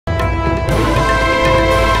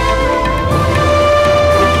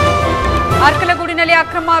ತಾಲೂಕಿನಲ್ಲಿ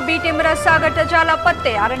ಅಕ್ರಮ ಬಿಟಿ ಮರ ಸಾಗಾಟ ಜಾಲ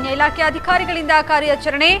ಪತ್ತೆ. ಅರಣ್ಯ ಇಲಾಖೆ ಅಧಿಕಾರಿಗಳಿಂದ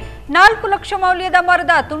ಕಾರ್ಯಾಚರಣೆ. 4 ಲಕ್ಷ ಮೌಲ್ಯದ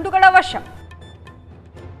ಮರದ ತುಂಡುಗಳ ವಶ.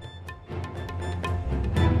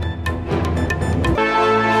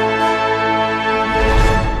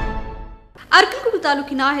 ಅರಕಲಗ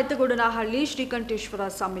ತಾಲೂಕಿನ ಡನಹಳ್ಳಿ ಶ್ರೀಕಂಠೇಶ್ವರ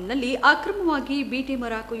ಸಾಮಿಲ್ನಲ್ಲಿ ಅಕ್ರಮವಾಗಿ ಬಿಟಿ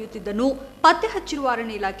ಮರ ಕೊಯ್ಯುತ್ತಿದ್ದನ್ನು ಪತ್ತೆ ಹಚ್ಚಿರುವ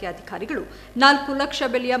ಅರಣ್ಯ ಇಲಾಖೆ ಅಧಿಕಾರಿಗಳು 4 ಲಕ್ಷ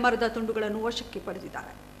ಬೆಲೆಯ ಮರದ ತುಂಡುಗಳನ್ನು ವಶಕ್ಕೆ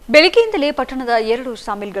ಪಡೆದಿದ್ದಾರೆ. ಬೆಳಗ್ಗೆಯಿಂದಲೇ ಪಟ್ಟಣದ 2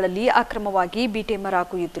 ಸಾಮಿಲ್ಗಳಲ್ಲಿ ಅಕ್ರಮವಾಗಿ ಬಿಟಿ ಮರ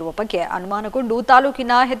ಕೊಯ್ಯುತ್ತಿರುವ ಬಗ್ಗೆ ಅನುಮಾನಗೊಂಡು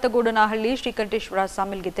ತಾಲೂಕಿನ ಡನಹಳ್ಳಿ ಶ್ರೀಕಂಠೇಶ್ವರ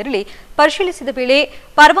ಸಾಮಿಲ್ಗೆ ತೆರಳಿ ಪರಿಶೀಲಿಸಿದ ವೇಳೆ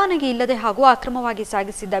ಪರವಾನಗಿ ಇಲ್ಲದೆ ಹಾಗೂ ಅಕ್ರಮವಾಗಿ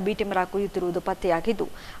ಸಾಗಿಸಿದ್ದ ಬಿಟಿ ಮರ ಕೊಯ್ಯುತ್ತಿರುವುದು ಪತ್ತೆಯಾಗಿದ್ದು,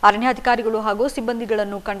 ಅರಣ್ಯಾಧಿಕಾರಿಗಳು ಹಾಗೂ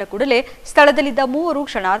ಸಿಬ್ಬಂದಿಗಳನ್ನು ಕಂಡ ಕೂಡಲೇ ಸ್ಥಳದಲ್ಲಿದ್ದ 3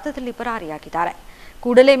 ಕ್ಷಣಾರ್ಧದಲ್ಲಿ ಪರಾರಿಯಾಗಿದ್ದಾರೆ.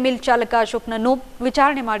 ಕೂಡಲೇ ಮಿಲ್ ಚಾಲಕ ಅಶೋಕ್ನನ್ನು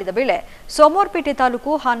ವಿಚಾರಣೆ ಮಾಡಿದ ವೇಳೆ ಸೋಮವಾರಪೇಟೆ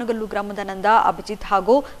ತಾಲೂಕು ಹಾನಗಲ್ಲು ಗ್ರಾಮದ ನಂದ, ಅಭಿಜಿತ್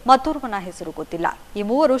ಹಾಗೂ ಮತ್ತೋರ್ವನ ಹೆಸರು ಗೊತ್ತಿಲ್ಲ. ಈ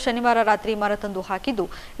 3 ಶನಿವಾರ ರಾತ್ರಿ ಮರ ತಂದು ಹಾಕಿದ್ದು,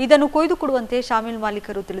 ಇದನ್ನು ಕೊಯ್ದು ಕೊಡುವಂತೆ ಶಾಮಿಲ್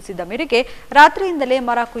ಮಾಲೀಕರು ತಿಳಿಸಿದ ಮೇರೆಗೆ ರಾತ್ರಿಯಿಂದಲೇ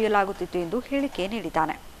ಮರ ಕೊಯ್ಯಲಾಗುತ್ತಿತ್ತು ಎಂದು ಹೇಳಿಕೆ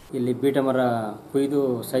ನೀಡಿದ್ದಾನೆ. ಇಲ್ಲಿ ಬೀಟ ಮರ ಕೊಯ್ದು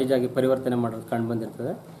ಸೈಜ್ ಆಗಿ ಪರಿವರ್ತನೆ ಮಾಡೋದು ಕಂಡು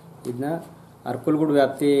ಬಂದಿರ್ತದೆ. ಇದನ್ನ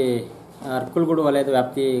ಅರಕಲಗೂಡು ವಲಯದ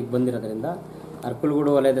ವ್ಯಾಪ್ತಿಗೆ ಬಂದಿರೋದ್ರಿಂದ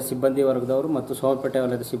ಅರಕಲಗೂಡು ವಲಯದ ಸಿಬ್ಬಂದಿ ವರ್ಗದವರು ಮತ್ತು ಸೋಮಪೇಟೆ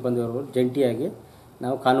ವಲಯದ ಸಿಬ್ಬಂದಿ ವರ್ಗದವರು ಜಂಟಿಯಾಗಿ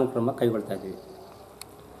ನಾವು ಕಾನೂನು ಕ್ರಮ ಕೈಗೊಳ್ತಾ ಇದ್ದೀವಿ.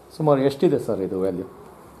 ಸುಮಾರು ಎಷ್ಟಿದೆ ಸರ್ ಇದು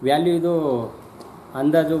ವ್ಯಾಲ್ಯೂ? ಇದು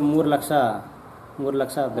ಅಂದಾಜು 3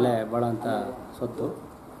 ಲಕ್ಷ ಬೆಲೆ ಬಾಳೋಂಥ ಸೊತ್ತು.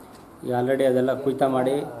 ಈಗ ಆಲ್ರೆಡಿ ಅದೆಲ್ಲ ಕುಯ್ತ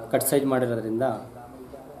ಮಾಡಿ ಕಟ್ ಸೈಜ್ ಮಾಡಿರೋದ್ರಿಂದ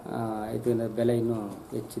ಇದರ ಬೆಲೆ ಇನ್ನೂ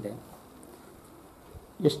ಹೆಚ್ಚಿದೆ.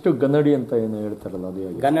 ಎಷ್ಟು ಗನ್ನಡಿ ಅಂತ ಏನು ಹೇಳ್ತಾರಲ್ಲ ಅದು?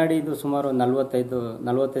 ಗನ್ನಡಿ ಇದು ಸುಮಾರು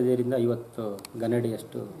 45ರಿಂದ 50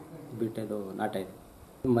 ಗನ್ನಡಿಯಷ್ಟು ಬೀಟೆದು ನಾಟ ಇದೆ.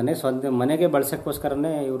 ಮನೆಗೆ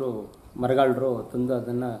ಬಳಸೋಕ್ಕೋಸ್ಕರನೇ ಇವರು ಮರಗಾಳರು ತಂದು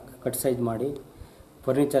ಅದನ್ನು ಕಟ್ ಸೈಜ್ ಮಾಡಿ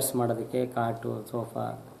ಫರ್ನಿಚರ್ಸ್ ಮಾಡೋದಕ್ಕೆ ಕಾಟು, sofa,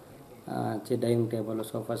 dining table,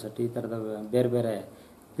 sofa set ಈ ಥರದ ಬೇರೆ ಬೇರೆ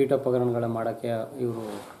ಪೀಠೋಪಕರಣಗಳ ಮಾಡೋಕ್ಕೆ ಇವರು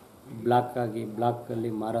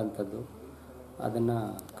ಬ್ಲಾಕಲ್ಲಿ ಮಾರೋಂಥದ್ದು, ಅದನ್ನು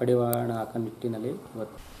ಕಡಿವಾಣ ಹಾಕೋ ನಿಟ್ಟಿನಲ್ಲಿ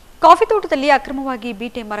ಇವತ್ತು ಕಾಫಿ ತೋಟದಲ್ಲಿ ಅಕ್ರಮವಾಗಿ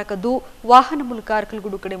ಬಿಟಿ ಮರ ಕದ್ದು ವಾಹನ ಮೂಲಕ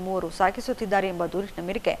ಅರಕಲಗೂಡು ಕಡೆ 3 ಸಾಗಿಸುತ್ತಿದ್ದಾರೆ ಎಂಬ ದೂರಿನ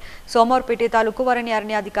ಮೇರೆಗೆ ಸೋಮವಾರಪೇಟೆ ತಾಲೂಕು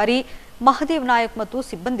ಅರಣ್ಯಾಧಿಕಾರಿ ಮಹದೇವ್ ನಾಯಕ್ ಮತ್ತು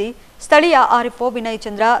ಸಿಬ್ಬಂದಿ, ಸ್ಥಳೀಯ ಆರ್ಎಫ್ಒ ವಿನಯ್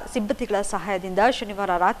ಚಂದ್ರ ಸಿಬ್ಬಂದಿಗಳ ಸಹಾಯದಿಂದ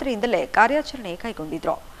ಶನಿವಾರ ರಾತ್ರಿಯಿಂದಲೇ ಕಾರ್ಯಾಚರಣೆ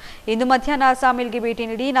ಕೈಗೊಂಡಿದ್ರು. ಇಂದು ಮಧ್ಯಾಹ್ನ ಸಾಮಿಲ್ಗೆ ಭೇಟಿ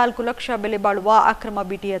ನೀಡಿ 4 ಲಕ್ಷ ಬೆಲೆ ಬಾಳುವ ಅಕ್ರಮ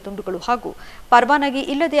ಬಿಟಿಯ ತುಂಡುಗಳು ಹಾಗೂ ಪರವಾನಗಿ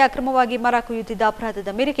ಇಲ್ಲದೆ ಅಕ್ರಮವಾಗಿ ಮರ ಕೊಯ್ಯುತ್ತಿದ್ದ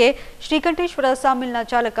ಅಪರಾಧದ ಮೇರೆಗೆ ಶ್ರೀಕಂಠೇಶ್ವರ ಸಾಮಿಲ್ನ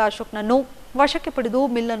ಚಾಲಕ ಅಶೋಕ್ನನ್ನು ವಶಕ್ಕೆ ಪಡೆದು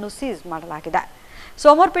ಮಿಲ್ಲನ್ನು ಸೀಸ್ ಮಾಡಲಾಗಿದೆ.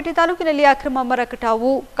 ಸೋಮವಾರಪೇಟೆ ತಾಲೂಕಿನಲ್ಲಿ ಅಕ್ರಮ ಮರ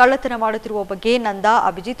ಕಟಾವು, ಕಳ್ಳತನ ಮಾಡುತ್ತಿರುವ ಬಗ್ಗೆ ನಂದ,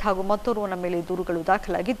 ಅಭಿಜಿತ್ ಹಾಗೂ ಮತ್ತೋರ್ವನ ಮೇಲೆ ದೂರುಗಳು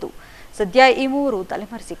ದಾಖಲಾಗಿದ್ದು, ಸದ್ಯ ಈ 3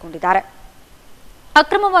 ತಲೆಮರೆಸಿಕೊಂಡಿದ್ದಾರೆ.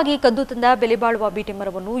 ಅಕ್ರಮವಾಗಿ ಕದ್ದು ತಂದ ಬೆಲೆ ಬಾಳುವ ಬಿಟಿ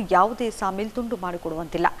ಮರವನ್ನು ಯಾವುದೇ ಸಾಮಿಲ್ ತುಂಡು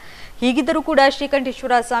ಮಾಡಿಕೊಡುವಂತಿಲ್ಲ. ಹೀಗಿದ್ದರೂ ಕೂಡ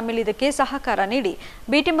ಶ್ರೀಕಂಠೇಶ್ವರ ಸಾಮಿಲ್ ಇದಕ್ಕೆ ಸಹಕಾರ ನೀಡಿ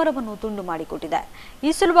ಬಿಟಿ ಮರವನ್ನು ತುಂಡು ಮಾಡಿಕೊಟ್ಟಿದೆ. ಈ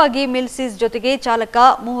ಸಲುವಾಗಿ ಮಿಲ್ ಸೀಸ್ ಜೊತೆಗೆ ಚಾಲಕ,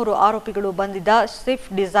 3 ಆರೋಪಿಗಳು ಬಂದಿದ್ದ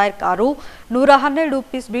Swift Dzire car, 112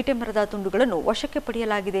 piece BT ಮರದ ತುಂಡುಗಳನ್ನು ವಶಕ್ಕೆ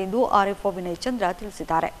ಪಡೆಯಲಾಗಿದೆ ಎಂದು ಆರ್ಎಫ್ಒ ವಿನಯ್ ಚಂದ್ರ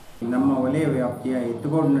ತಿಳಿಸಿದ್ದಾರೆ. ನಮ್ಮ ವಲಯ ವ್ಯಾಪ್ತಿಯ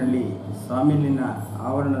ಎತ್ತುಗೋಡಿನಲ್ಲಿ ಸಾಮಿಲಿನ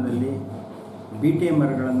ಆವರಣದಲ್ಲಿ ಬಿಟಿ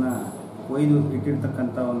ಮರಗಳನ್ನು ಕೊಯ್ದು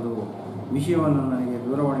ಇಟ್ಟಿರ್ತಕ್ಕಂಥ ಒಂದು ವಿಷಯವನ್ನು ನನಗೆ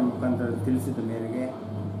ದೂರವಾಣಿ ಮುಖಾಂತರ ತಿಳಿಸಿದ ಮೇರೆಗೆ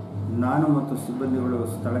ನಾನು ಮತ್ತು ಸಿಬ್ಬಂದಿಗಳು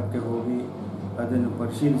ಸ್ಥಳಕ್ಕೆ ಹೋಗಿ ಅದನ್ನು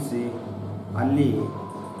ಪರಿಶೀಲಿಸಿ ಅಲ್ಲಿ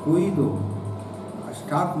ಕೊಯ್ದು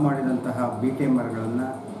ಸ್ಟಾಕ್ ಮಾಡಿದಂತಹ ಬಿಟಿ ಮರಗಳನ್ನು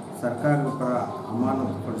ಸರ್ಕಾರದ ಪರ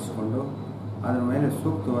ಅಮಾನತುಪಡಿಸಿಕೊಂಡು ಅದರ ಮೇಲೆ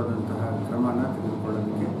ಸೂಕ್ತವಾದಂತಹ ಕ್ರಮನ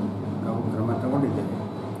ತೆಗೆದುಕೊಳ್ಳೋದಕ್ಕೆ ನಾವು ಕ್ರಮ ತಗೊಂಡಿದ್ದೇವೆ.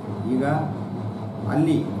 ಈಗ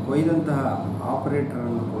ಅಲ್ಲಿ ಕೊಯ್ದಂತಹ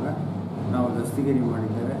ಆಪರೇಟರನ್ನು ಕೂಡ ನಾವು ದಸ್ತಗಿರಿ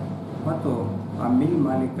ಮಾಡಿದ್ದೇವೆ ಮತ್ತು ಆ ಮಿಲ್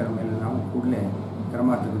ಮಾಲೀಕರ ಮೇಲೆ ನಾವು ಕೂಡಲೇ ಕ್ರಮ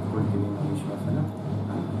ತೆಗೆದುಕೊಳ್ತೀವಿ ಅನ್ನೋ ವಿಶ್ವಾಸನ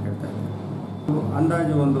ನಾನು ಹೇಳ್ತಾ ಇದ್ದೇನೆ.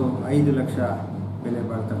 ಅಂದಾಜು ಒಂದು 5 ಲಕ್ಷ ಬೆಲೆ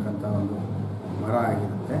ಬಾಳ್ತಕ್ಕಂಥ ಒಂದು ಮರ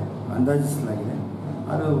ಆಗಿರುತ್ತೆ ಅಂದಾಜಿಸಲಾಗಿದೆ.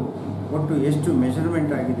 ಅದು ಒಟ್ಟು ಎಷ್ಟು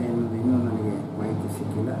ಮೆಷರ್ಮೆಂಟ್ ಆಗಿದೆ ಅನ್ನೋದು ಇನ್ನೂ ನನಗೆ ಮಾಹಿತಿ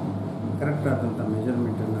ಸಿಕ್ಕಿಲ್ಲ. ಕರೆಕ್ಟ್ ಆದಂಥ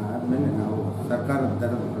ಮೆಷರ್ಮೆಂಟನ್ನು ಆದಮೇಲೆ ನಾವು ಸರ್ಕಾರದ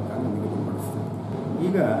ದರದ ಪ್ರಕಾರ ನಿಗದಿಪಡಿಸ್ತೇವೆ.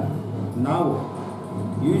 ಈಗ ನಾವು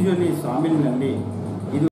ಯೂಶ್ವಲಿ ಸಾಮಿಲ್ನಲ್ಲಿ